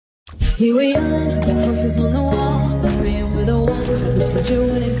We were young, posters on the wall, praying with the ones the teacher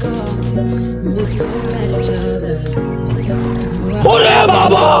wouldn't call. We would stare at each other.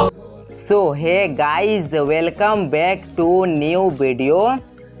 So hey guys, welcome back to new video.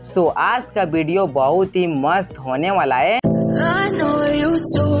 सो आज का video बहुत ही मस्त होने वाला है। I know you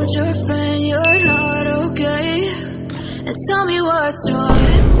told your friend you're not okay, and tell me what's wrong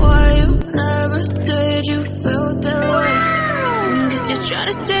and why you never said you felt that way. Guess you're trying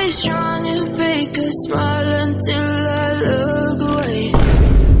to stay strong and fake a smile until I look away.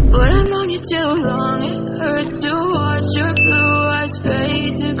 But I've known you too long, it hurts to watch your blue eyes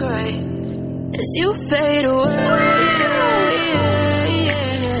fade to gray as you fade away,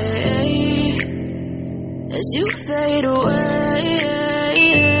 as you fade away.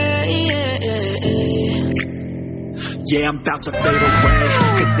 Yeah, I'm about to fade away,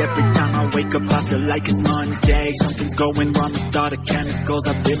 cause every time I wake up I feel like it's Monday. Something's going wrong with all the chemicals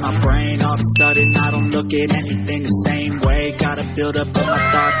up in my brain. All of a sudden I don't look at anything the same way. Gotta build up of my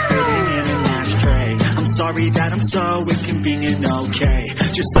thoughts sitting in an ashtray. I'm sorry that I'm so inconvenient, okay.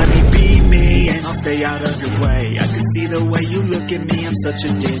 Just let me be me and I'll stay out of your way. I can see the way you look at me, I'm such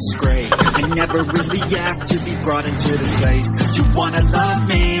a disgrace. I never really asked to be brought into this place. You wanna love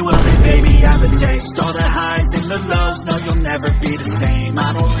me? Well then baby have a taste. All the highs and the lows, no you'll never be the same.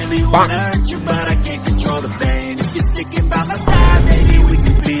 I don't really wanna hurt you but I can't control the pain. If you're sticking by my side, maybe we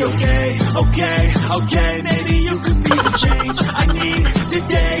could be okay. Okay, maybe you could be the change I need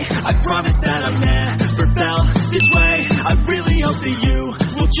today. I promise that I've never felt this way. I really hope that you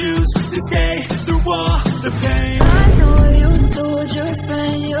will choose to stay through all the pain. I know you told your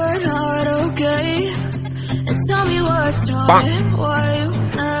friend you're not okay, and tell me what's wrong and why you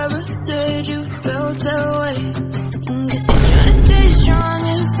never said you felt that way. Guess you're trying to stay strong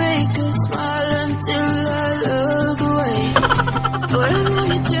and fake a smile until I look away. But I've known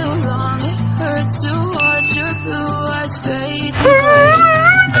you too long, it hurts to watch your blue eyes fade to gray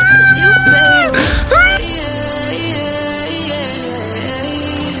as you fade away,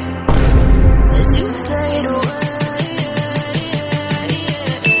 as you fade away,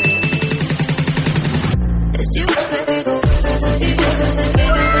 as you fade away.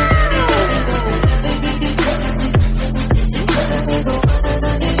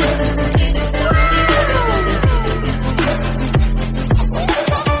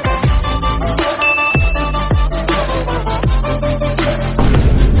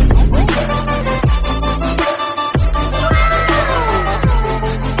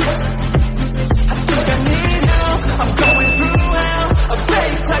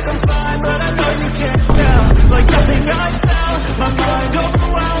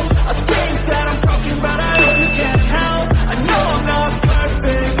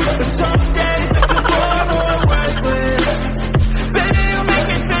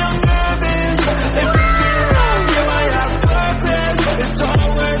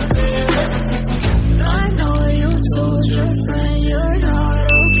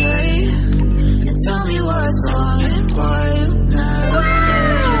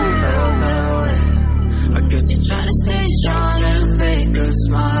 Trying to stay strong and fake a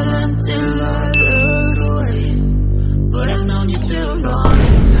smile until I look away. But I've known you too long,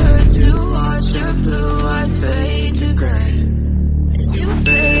 it hurts to watch your blue eyes fade to gray as you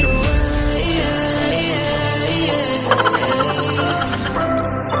fade away,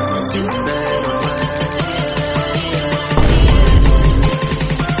 as you fade away,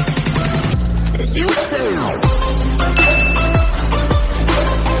 as you fade away.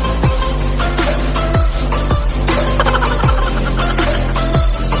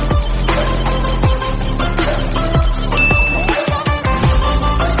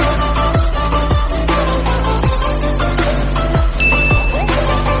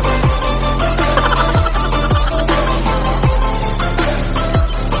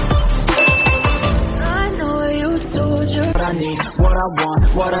 What I want,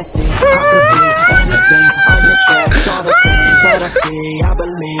 what I see, I could be anything. I attract all the things that I see. I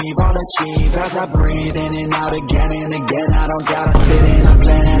believe I'll achieve as I breathe in and out again and again. I don't gotta sit in a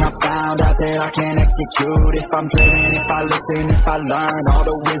plan, and I found out that I can execute if I'm driven, if I listen, if I learn all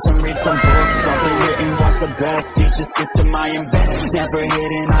the wisdom. Read some books, something written, what's the best? Teach a system I invent, never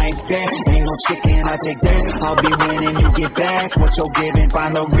hidden, I ain't scared. Ain't no chicken, I take that. I'll be winning, you get back what you're giving.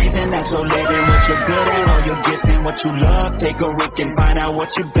 Find the reason that you're living, what you're good at, all your gifts and what you love. Take a risk and find out what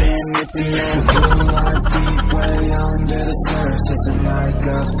you've been missing. Yeah, blue eyes deep way under the surface, and like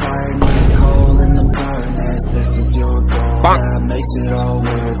a fire needs coal in the furnace. This is your goal that makes it all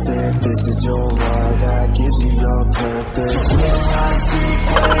worth it. This is your why that gives you your purpose. Blue eyes deep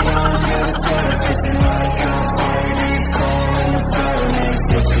way under the surface, and like a fire needs coal in the furnace.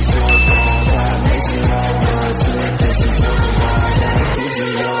 This is your goal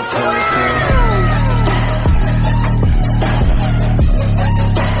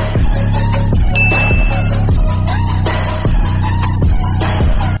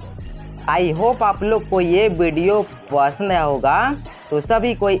I hope आप लोग को ये video पसंद आया होगा। तो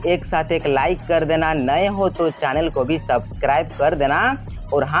सभी कोई एक साथ एक लाइक कर देना, नए हो तो चैनल को भी सब्सक्राइब कर देना।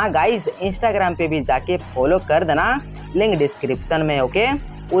 और हाँ गाइज, इंस्टाग्राम पे भी जाके फॉलो कर देना, लिंक डिस्क्रिप्शन में। ओके,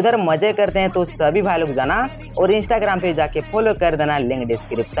 उधर मजे करते हैं तो सभी भाई लोग जाना और इंस्टाग्राम पे जाके फॉलो कर देना, लिंक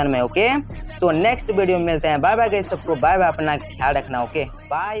डिस्क्रिप्शन में। ओके, तो नेक्स्ट वीडियो में मिलते हैं। बाय बाय गाइस, सबको बाय बाय, अपना ख्याल रखना। Okay,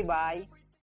 bye bye.